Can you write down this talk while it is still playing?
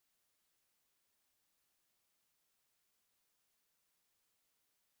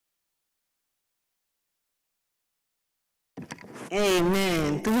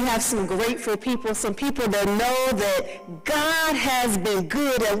Amen. Do we have some grateful people, some people that know that God has been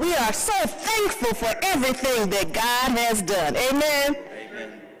good, and we are so thankful for everything that God has done. Amen?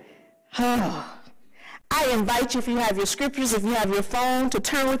 Amen. Oh. I invite you, if you have your scriptures, if you have your phone, to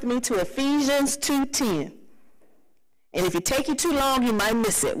turn with me to Ephesians 2:10. And if it take you too long, you might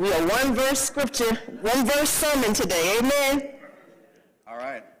miss it. We are one verse scripture, one verse sermon today. Amen? All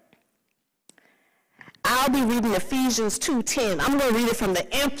right. I'll be reading Ephesians 2:10. I'm going to read it from the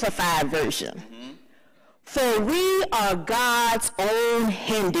Amplified version. Mm-hmm. For we are God's own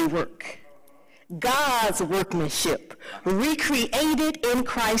handiwork, God's workmanship, recreated in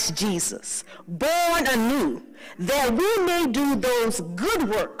Christ Jesus, born anew, that we may do those good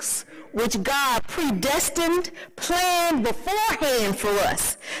works which God predestined, planned beforehand for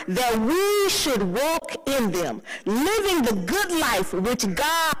us, that we should walk in them, living the good life which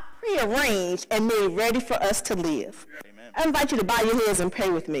God prearranged and made ready for us to live. Amen. I invite you to bow your heads and pray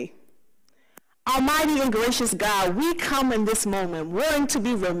with me. Almighty and gracious God, we come in this moment wanting to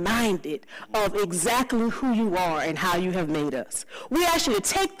be reminded of exactly who you are and how you have made us. We ask you to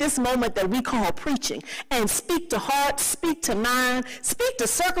take this moment that we call preaching and speak to hearts, speak to mind, speak to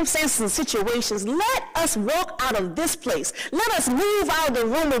circumstances and situations. Let us walk out of this place. Let us move out of the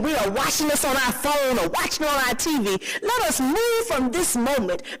room where we are watching this on our phone or watching on our TV. Let us move from this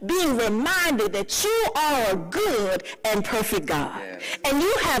moment being reminded that you are a good and perfect God. Yes. And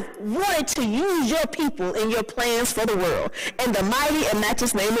you have wanted to use your people in your plans for the world. In the mighty and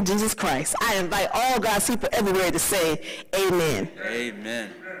matchless name of Jesus Christ, I invite all God's people everywhere to say amen.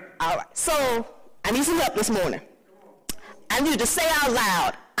 Amen. All right, so I need some help this morning. I need you to say out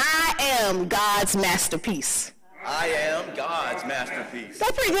loud, I am God's masterpiece. I am God's masterpiece.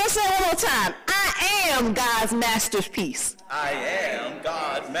 That's pretty good. Say it one more time. I am God's masterpiece. I am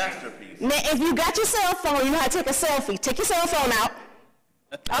God's masterpiece. Now, if you got your cell phone, you know how to take a selfie. Take your cell phone out.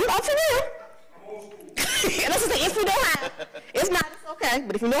 I'm for real. That's the thing. If you don't have, it's not, it's okay.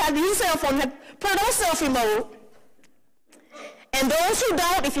 But if you know how to use a cell phone, put it on selfie mode. And those who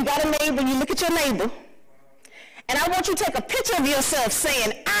don't, if you got a neighbor, you look at your neighbor. And I want you to take a picture of yourself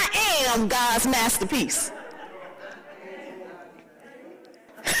saying, I am God's masterpiece.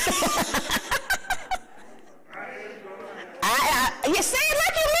 You say it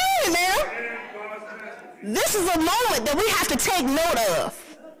like you mean it, man. This is a moment that we have to take note of.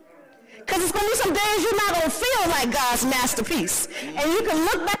 Because it's going to be some days you're not going to feel like God's masterpiece. And you can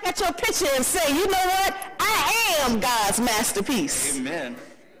look back at your picture and say, you know what? I am God's masterpiece. Amen.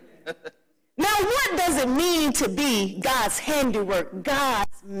 Now, what does it mean to be God's handiwork,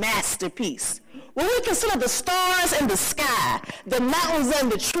 God's masterpiece? When we consider the stars in the sky, the mountains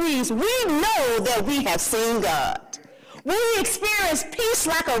and the trees, we know that we have seen God. When we experience peace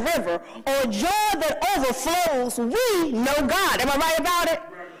like a river or joy that overflows, we know God. Am I right about it?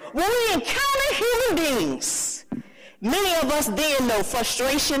 When we encounter human beings, many of us then know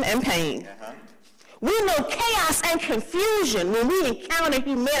frustration and pain. We know chaos and confusion when we encounter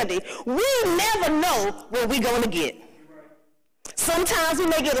humanity. We never know what we're going to get. Sometimes we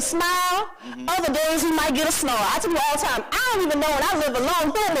may get a smile. Other days we might get a snore. I tell you all the time, I don't even know when I live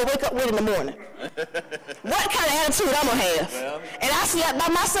alone who I'm going to wake up with in the morning. What kind of attitude I'm going to have. Well. And I slept by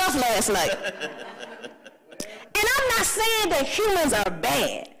myself last night. And I'm not saying that humans are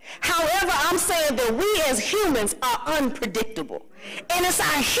bad. However, I'm saying that we as humans are unpredictable. And it's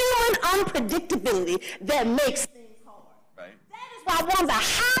our human unpredictability that makes things hard. Right. That is why one of the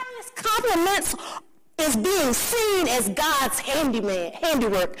highest compliments is being seen as God's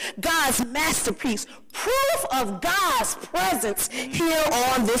handiwork, God's masterpiece, proof of God's presence here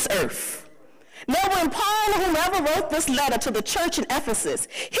on this earth. Now, when Paul, or whomever wrote this letter to the church in Ephesus,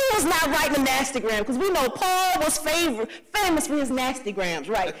 he was not writing a nastygram, because we know Paul was famous for his nastygrams,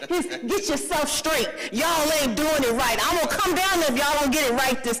 right? His get yourself straight. Y'all ain't doing it right. I'm going to come down there if y'all don't get it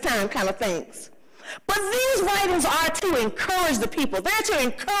right this time kind of things. But these writings are to encourage the people. They're to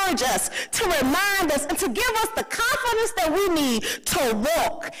encourage us, to remind us, and to give us the confidence that we need to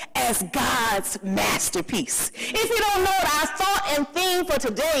walk as God's masterpiece. If you don't know what our thought and theme for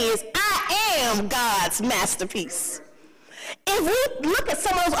today is, I am God's masterpiece. If we look at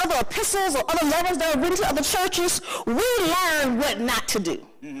some of those other epistles or other letters that are written to other churches, we learn what not to do.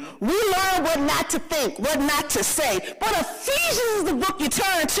 We learn what not to think, what not to say. But Ephesians is the book you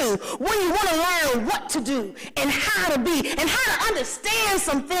turn to when you want to learn what to do and how to be and how to understand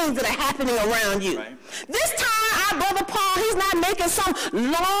some things that are happening around you. Right. This time, our brother Paul, he's not making some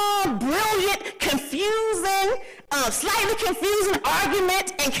long, brilliant, confusing, slightly confusing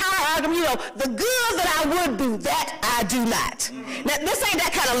argument and counter-argument. You know, the good that I would do, that I do not. Now, this ain't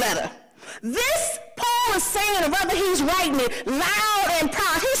that kind of letter. This, Paul Paul is saying, or rather he's writing it loud and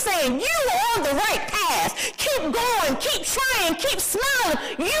proud. He's saying, you are on the right path. Keep going, keep trying, keep smiling.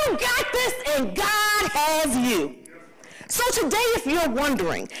 You got this, and God has you. So today, if you're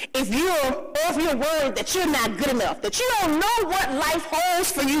wondering, if you're worried that you're not good enough, that you don't know what life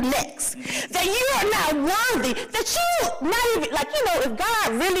holds for you next, that you are not worthy, that you not even, like, if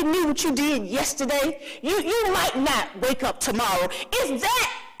God really knew what you did yesterday, you might not wake up tomorrow.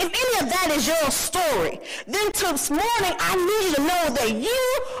 If any of that is your story, then this morning I need you to know that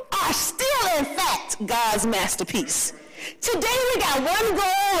you are still, in fact, God's masterpiece. Today we got one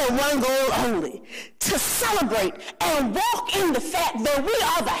goal and one goal only, to celebrate and walk in the fact that we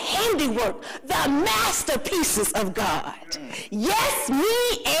are the handiwork, the masterpieces of God. Yes,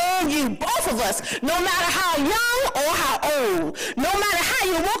 me and you, both of us, no matter how young or how old, no matter how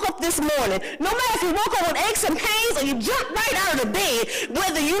you woke up this morning, no matter if you woke up with aches and pains or you jumped right out of the bed,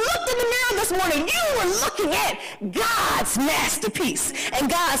 whether you looked in the mirror this morning, you were looking at God's masterpiece, and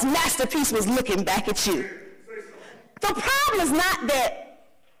God's masterpiece was looking back at you. The problem is not that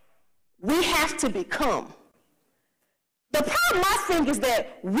we have to become. The problem, I think, is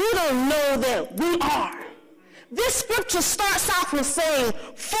that we don't know that we are. This scripture starts off with saying,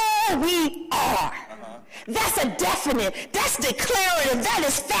 for we are. That's a definite, that's declarative, that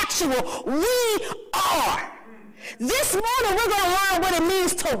is factual. We are. This morning we're going to learn what it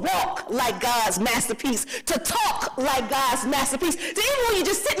means to walk like God's masterpiece, to talk like God's masterpiece. So even when you're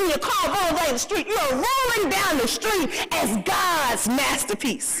just sitting in your car rolling down the street, you're rolling down the street as God's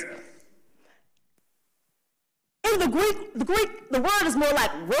masterpiece. In the Greek, the word is more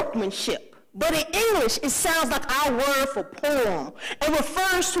like workmanship. But in English, it sounds like our word for poem. It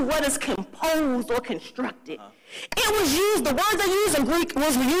refers to what is composed or constructed. It was used, the word they used in Greek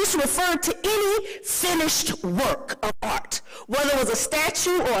was used to refer to any finished work of art, whether it was a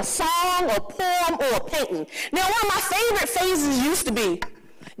statue or a song or a poem or a painting. Now, one of my favorite phrases used to be,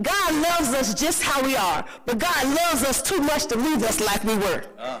 God loves us just how we are, but God loves us too much to leave us like we were.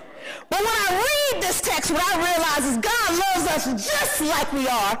 But when I read this text, what I realize is God loves us just like we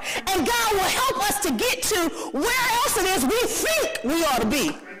are, and God will help us to get to where else it is we think we ought to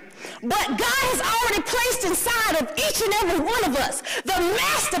be. But God has already placed inside of each and every one of us the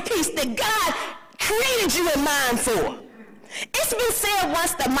masterpiece that God created you in mind for. It's been said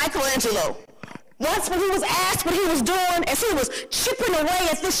once that Michelangelo, once when he was asked what he was doing as he was chipping away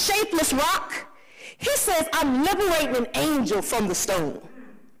at this shapeless rock, he says, I'm liberating an angel from the stone.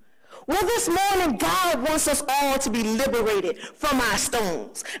 Well, this morning, God wants us all to be liberated from our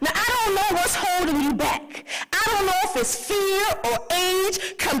stones. Now, I don't know what's holding you back. I don't know if it's fear or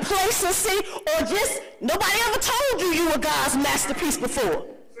age, complacency, or just nobody ever told you were God's masterpiece before.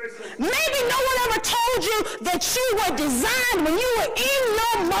 Maybe no one ever told you that you were designed when you were in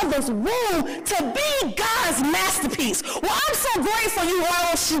your mother's womb to be God's masterpiece. Well, I'm so grateful you were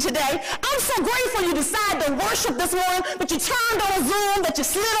watching today. I'm so grateful you decided to worship this morning, that you turned on Zoom, that you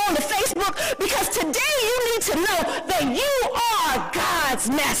slid on to Facebook, because today you need to know that you are God's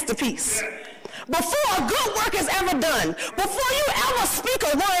masterpiece. Before a good work is ever done, before you ever speak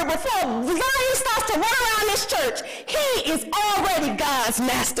a word, before Zion starts to run around this church, he is already God's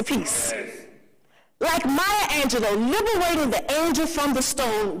masterpiece. Like Maya Angelou liberating the angel from the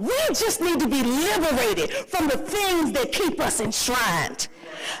stone, we just need to be liberated from the things that keep us enshrined.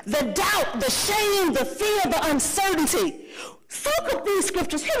 The doubt, the shame, the fear, the uncertainty. Look at these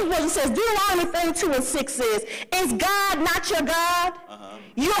scriptures. Here's what it says. Deuteronomy 32:6 says, is God not your God?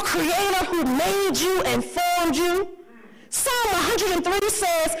 Your creator who made you and formed you? Psalm 103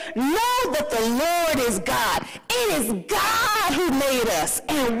 says, know that the Lord is God. It is God who made us,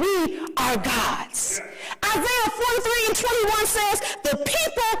 and we are God's. Isaiah 43:21 says, the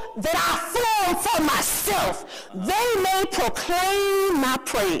people that I formed for myself, they may proclaim my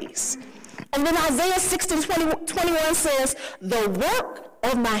praise. And then Isaiah 60:21 says, the work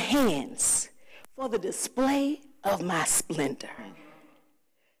of my hands for the display of my splendor.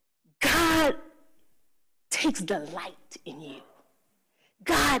 God takes delight in you.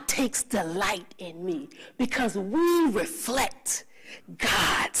 God takes delight in me because we reflect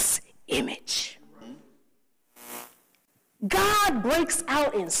God's image. God breaks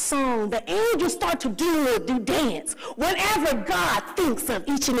out in song. The angels start to do dance whenever God thinks of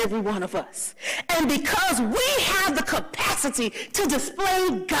each and every one of us. And because we have the capacity to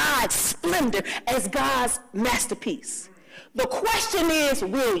display God's splendor as God's masterpiece, the question is,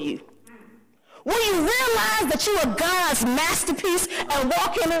 will you? Will you realize that you are God's masterpiece and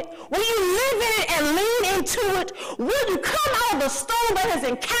walk in it? Will you live in it and lean into it? Will you come out of the stone that has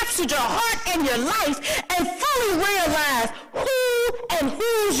encapsulated your heart and your life and fully realize who and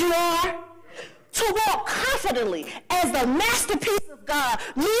whose you are? To walk confidently as the masterpiece of God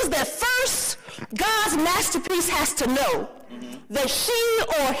means that first, God's masterpiece has to know that she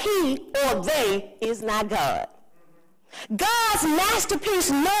or he or they is not God. God's masterpiece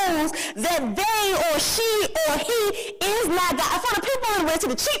knows that they or she or he is not God. For the people in the rest of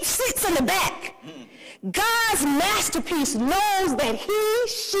the cheap seats in the back, God's masterpiece knows that he,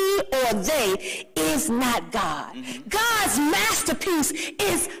 she, or they is not God. God's masterpiece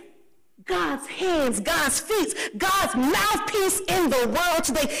is God's hands, God's feet, God's mouthpiece in the world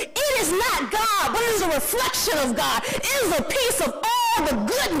today. It is not God, but it is a reflection of God. It is a piece of all the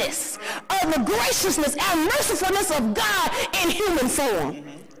goodness, of the graciousness and mercifulness of God in human form.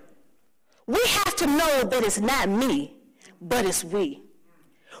 We have to know that it's not me, but it's we.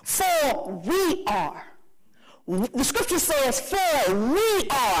 For we are. The scripture says, for we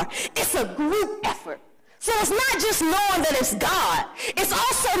are. It's a group effort. So it's not just knowing that it's God. It's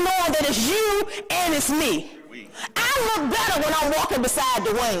also knowing that it's you and it's me. I look better when I'm walking beside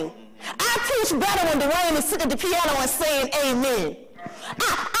Dwayne. I preach better when Dwayne is sitting at the piano and saying amen.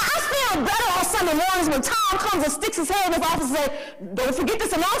 I feel better on Sunday mornings when Tom comes and sticks his head in his office and says, don't forget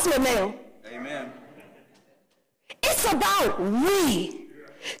this announcement now. Amen. It's about we.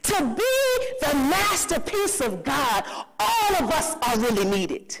 To be the masterpiece of God, all of us are really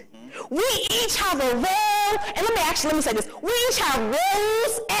needed. We each have a role, and let me say this. We each have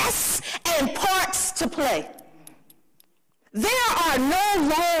roles, and parts to play. There are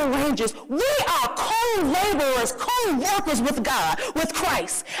no lone rangers. We are co-laborers, co-workers with God, with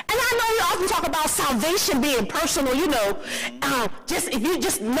Christ. And I know we often talk about salvation being personal, if you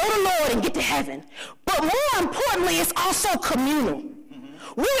just know the Lord and get to heaven. But more importantly, it's also communal.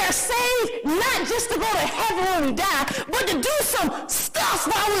 We are saved not just to go to heaven when we die, but to do some stuff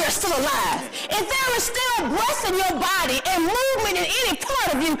while we are still alive. If there is still breath in your body and movement in any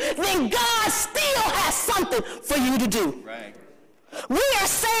part of you, then God still has something for you to do. Right. We are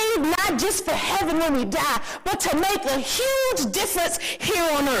saved not just for heaven when we die, but to make a huge difference here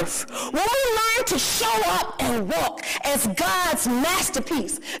on earth. When we learn to show up and walk as God's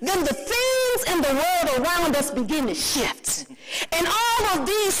masterpiece, then the things in the world around us begin to shift. And all of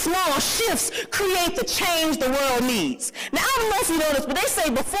these small shifts create the change the world needs. Now, I don't know if you know this, but they say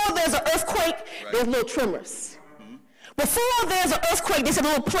before there's an earthquake, there's little tremors. Before there's an earthquake, they say the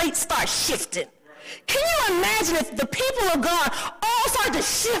little plates start shifting. Can you imagine if the people of God all started to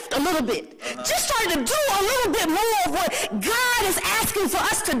shift a little bit? Just started to do a little bit more of what God is asking for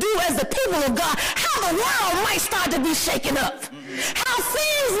us to do as the people of God. How the world might start to be shaken up. How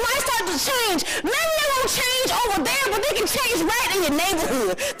things might start to change. Maybe they won't change over there, but they can change right in your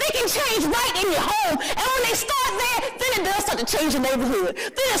neighborhood. They can change right in your home. And when they start there, then it does start to change the neighborhood.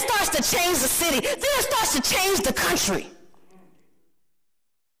 Then it starts to change the city. Then it starts to change the country.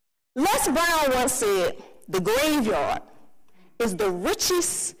 Les Brown once said, the graveyard is the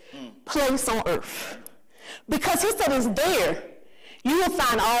richest place on earth. Because he said it's there you will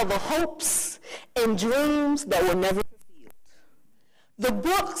find all the hopes and dreams that were never fulfilled. The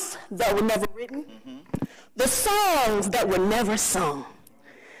books that were never written. The songs that were never sung.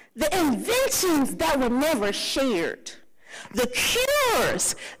 The inventions that were never shared. The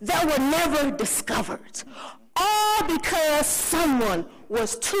cures that were never discovered. All because someone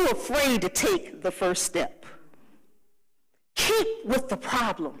was too afraid to take the first step. Keep with the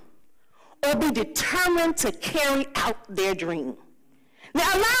problem or be determined to carry out their dream. Now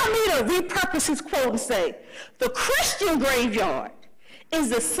allow me to repurpose his quote and say, the Christian graveyard is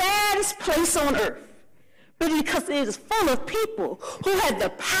the saddest place on earth, but because it is full of people who had the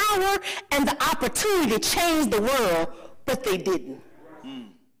power and the opportunity to change the world, but they didn't.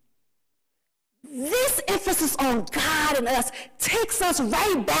 This emphasis on God and us takes us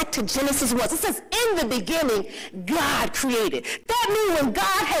right back to Genesis 1. It says, in the beginning, God created. That means when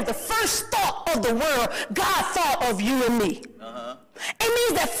God had the first thought of the world, God thought of you and me. It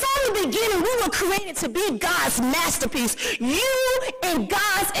means that from the beginning, we were created to be God's masterpiece. You in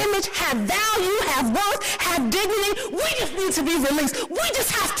God's image have value, have worth, have dignity. We just need to be released. We just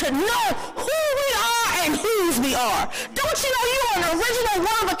have to know who we are and whose we are. Don't you know you are an original,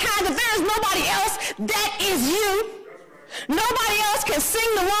 one of a kind, that there is nobody else that is you? Nobody else can sing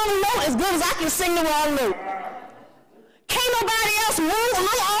the wrong note as good as I can sing the wrong note. Can't nobody else move a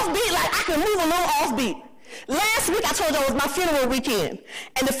little offbeat like I can move a little offbeat. Last week, I told you it was my funeral weekend.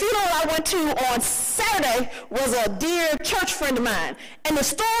 And the funeral I went to on Saturday was a dear church friend of mine. And the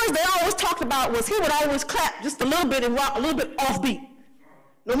stories they always talked about was he would always clap just a little bit and rock a little bit offbeat.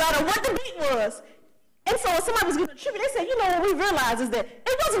 No matter what the beat was, And so when somebody was giving a tribute, they said, you know, what we realized is that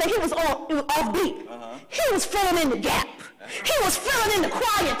it wasn't that he was offbeat. He was filling in the gap. He was filling in the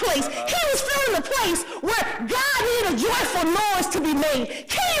quiet place. He was filling the place where God needed a joyful noise to be made.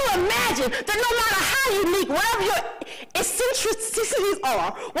 Can you imagine that no matter how unique, whatever your eccentricities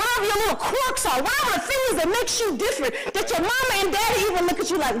are, whatever your little quirks are, whatever the things that makes you different, that your mama and daddy even look at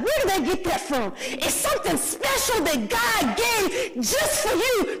you like, where did they get that from? It's something special that God gave just for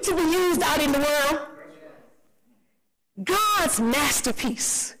you to be used out in the world. God's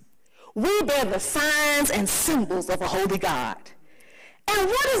masterpiece. We bear the signs and symbols of a holy God. And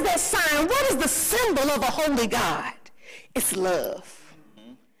what is that sign? What is the symbol of a holy God? It's love.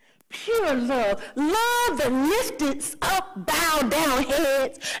 Pure love. Love that lifts up, bowed down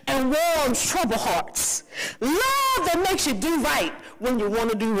heads and warms troubled hearts. Love that makes you do right when you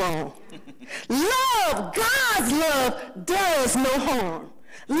want to do wrong. Love, God's love, does no harm.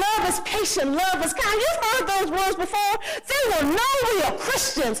 Love is patient, love is kind. You've heard those words before. They will know we are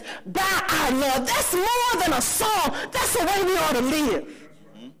Christians by our love. That's more than a song. That's the way we ought to live.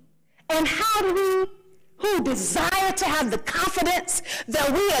 And how do we, who desire to have the confidence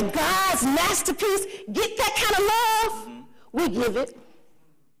that we are God's masterpiece, get that kind of love? We give it.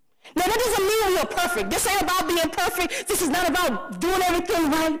 Now, that doesn't mean we are perfect. This ain't about being perfect. This is not about doing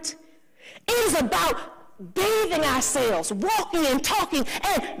everything right. It is about bathing ourselves, walking and talking,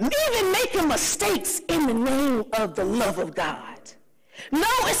 and even making mistakes in the name of the love of God. No,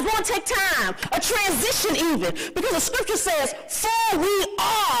 it's going to take time, a transition even, because the scripture says, for we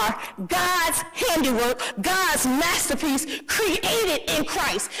are God's handiwork, God's masterpiece, created in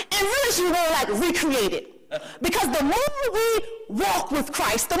Christ. And really, she won't like recreated. Because the more we walk with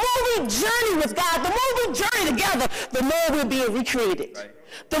Christ, the more we journey with God, the more we journey together, the more we're being recreated. Right.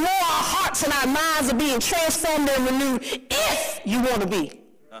 The more our hearts and our minds are being transformed and renewed, if you want to be.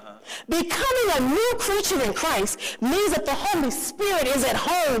 Becoming a new creature in Christ means that the Holy Spirit is at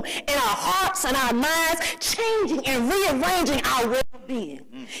home in our hearts and our minds, changing and rearranging our well-being.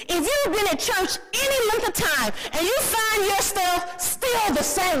 If you've been at church any length of time and you find yourself still the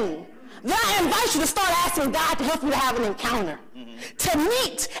same, then I invite you to start asking God to help you to have an encounter, to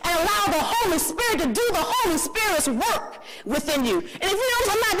meet and allow the Holy Spirit to do the Holy Spirit's work within you. And if you notice,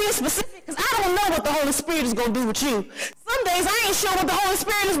 I'm not being specific because I don't know what the Holy Spirit is going to do with you. Some days I ain't sure what the Holy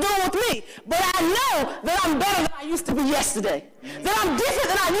Spirit is doing with me, but I know that I'm better than I used to be yesterday, that I'm different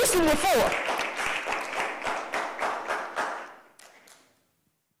than I used to be before.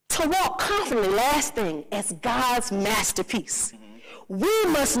 To walk confidently, last thing, as God's masterpiece, we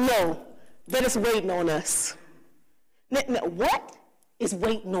must know that it's waiting on us. Now, what is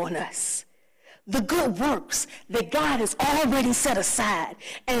waiting on us? The good works that God has already set aside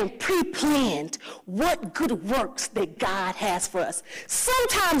and pre-planned. What good works that God has for us.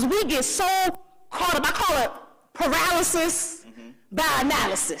 Sometimes we get so caught up, I call it paralysis by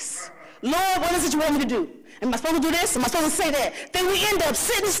analysis. Lord, what is it you want me to do? Am I supposed to do this? Am I supposed to say that? Then we end up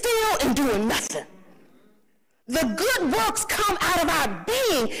sitting still and doing nothing. The good works come out of our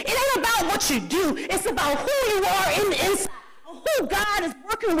being. It ain't about what you do. It's about who you are in the inside, who God is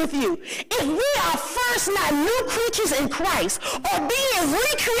working with you. If we are first not new creatures in Christ or being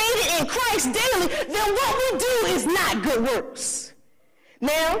recreated in Christ daily, then what we do is not good works.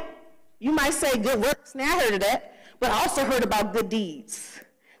 Now, you might say good works. Now, I heard of that, but I also heard about good deeds.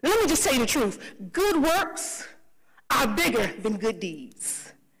 Now, let me just tell you the truth. Good works are bigger than good deeds.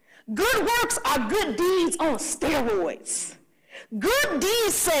 Good works are good deeds on steroids. Good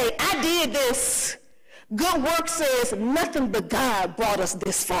deeds say, I did this. Good work says, nothing but God brought us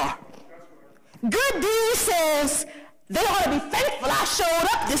this far. Good deeds says, they ought to be thankful I showed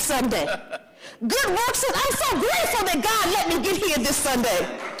up this Sunday. Good work says, I'm so grateful that God let me get here this Sunday.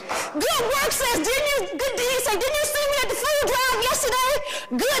 Good work says, good deeds say, didn't you see me at the food drive yesterday?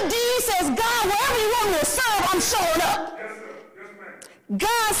 Good deeds says, God, wherever you want me to serve, I'm showing up.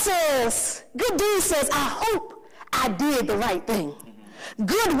 God says, good deeds says, I hope I did the right thing.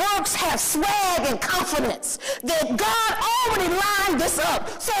 Good works have swag and confidence that God already lined this up,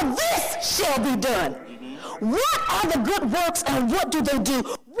 so this shall be done. What are the good works and what do they do?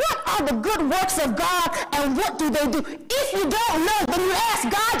 What are the good works of God and what do they do? If you don't know, then you ask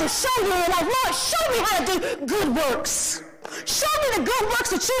God to show you, like, Lord, show me how to do good works. Show me the good works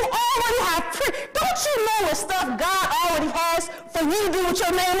that you already have. Don't you know the stuff God already has for you to do with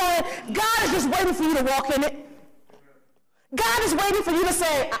your name on it? God is just waiting for you to walk in it. God is waiting for you to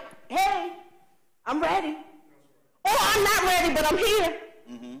say, hey, I'm ready. Or I'm not ready, but I'm here.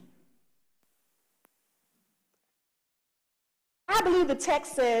 I believe the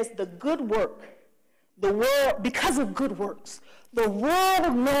text says the good work, the world, because of good works, the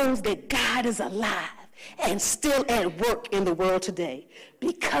world knows that God is alive and still at work in the world today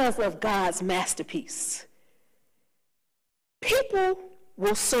because of God's masterpiece. People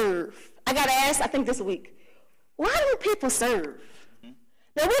will serve. I got asked, I think this week, why do people serve?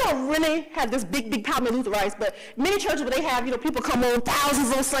 Now, we don't really have this big problem in Lutherites, but many churches where they have, people come on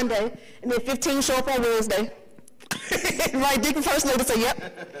thousands on Sunday, and then 15 show up on Wednesday. Right, Deacon First Lady say,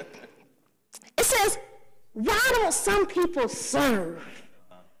 yep. It says, why don't some people serve?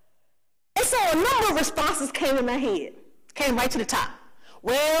 And so a number of responses came in my head, came right to the top.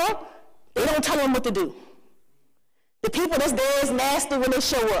 Well, they don't tell them what to do. The people that's there is nasty when they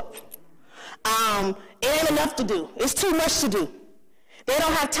show up. It ain't enough to do. It's too much to do. They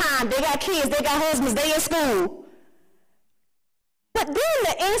don't have time. They got kids. They got husbands. They in school. But then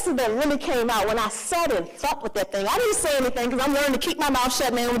the answer that really came out when I sat and thought with that thing, I didn't say anything because I'm learning to keep my mouth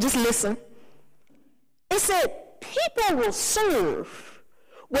shut now and just listen. It said, people will serve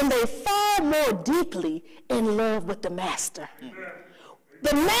when they fall more deeply in love with the master.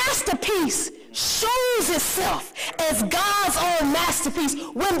 The masterpiece shows itself as God's own masterpiece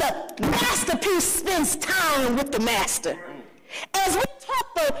when the masterpiece spends time with the master. As we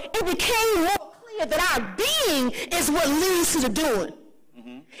talked, though, it became more clear that our being is what leads to the doing.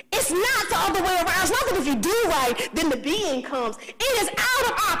 It's not the other way around. It's not that if you do right, then the being comes. It is out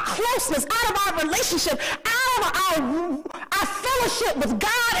of our closeness, out of our relationship, out of our fellowship with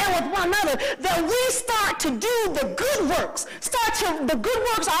God and with one another that we start to do the good works. The good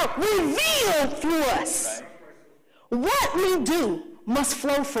works are revealed through us. What we do must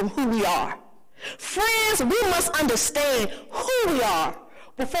flow from who we are. Friends, we must understand who we are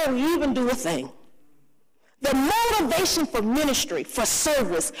before we even do a thing. The motivation for ministry, for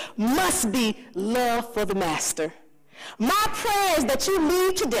service, must be love for the master. My prayer is that you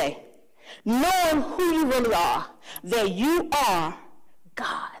leave today knowing who you really are, that you are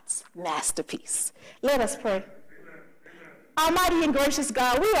God's masterpiece. Let us pray. Almighty and gracious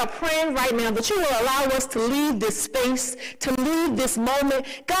God, we are praying right now that you will allow us to leave this space, to leave this moment.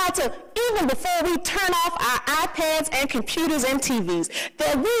 God, even before we turn off our iPads and computers and TVs,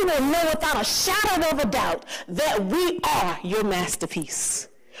 that we will know without a shadow of a doubt that we are your masterpiece.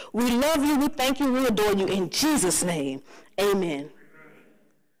 We love you, we thank you, we adore you. In Jesus' name, amen.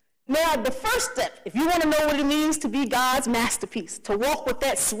 Now, the first step, if you want to know what it means to be God's masterpiece, to walk with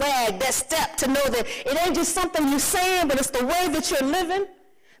that swag, that step, to know that it ain't just something you're saying, but it's the way that you're living,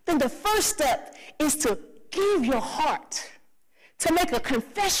 then the first step is to give your heart, to make a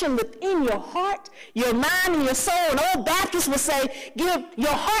confession within your heart, your mind, and your soul. And old Baptists will say, give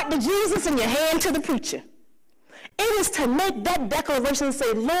your heart to Jesus and your hand to the preacher. It is to make that declaration and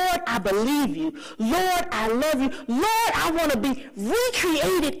say, Lord, I believe you. Lord, I love you. Lord, I want to be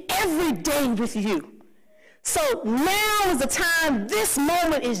recreated every day with you. So now is the time. This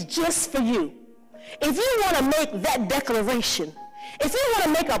moment is just for you. If you want to make that declaration, if you want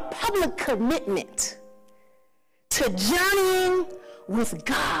to make a public commitment to journeying with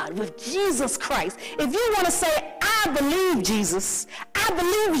God, with Jesus Christ, if you want to say, I believe Jesus, I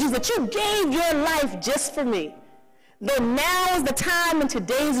believe Jesus, that you gave your life just for me, then now is the time in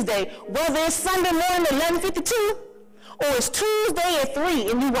today's day, whether it's Sunday morning at 11:52 or it's Tuesday at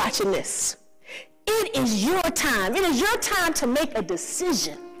 3 and you watching this. It is your time. It is your time to make a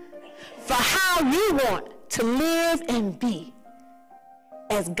decision for how you want to live and be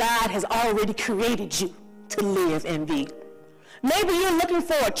as God has already created you to live and be. Maybe you're looking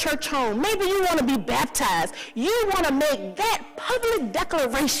for a church home. Maybe you want to be baptized. You want to make that public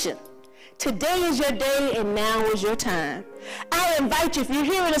declaration. Today is your day and now is your time. I invite you, if you're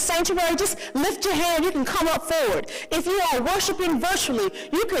here in the sanctuary, just lift your hand. You can come up forward. If you are worshiping virtually,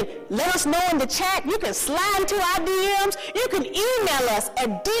 you can let us know in the chat. You can slide into our DMs. You can email us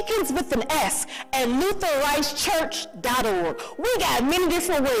at deacons@lutherwritechurch.org. We got many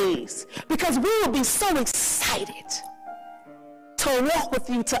different ways because we will be so excited to walk with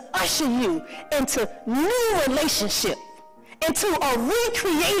you, to usher you into new relationship, into a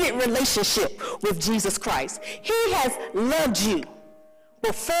recreated relationship with Jesus Christ. He has loved you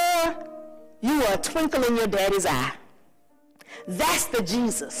before you were a twinkle in your daddy's eye. That's the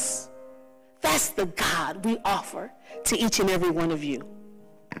Jesus. That's the God we offer to each and every one of you.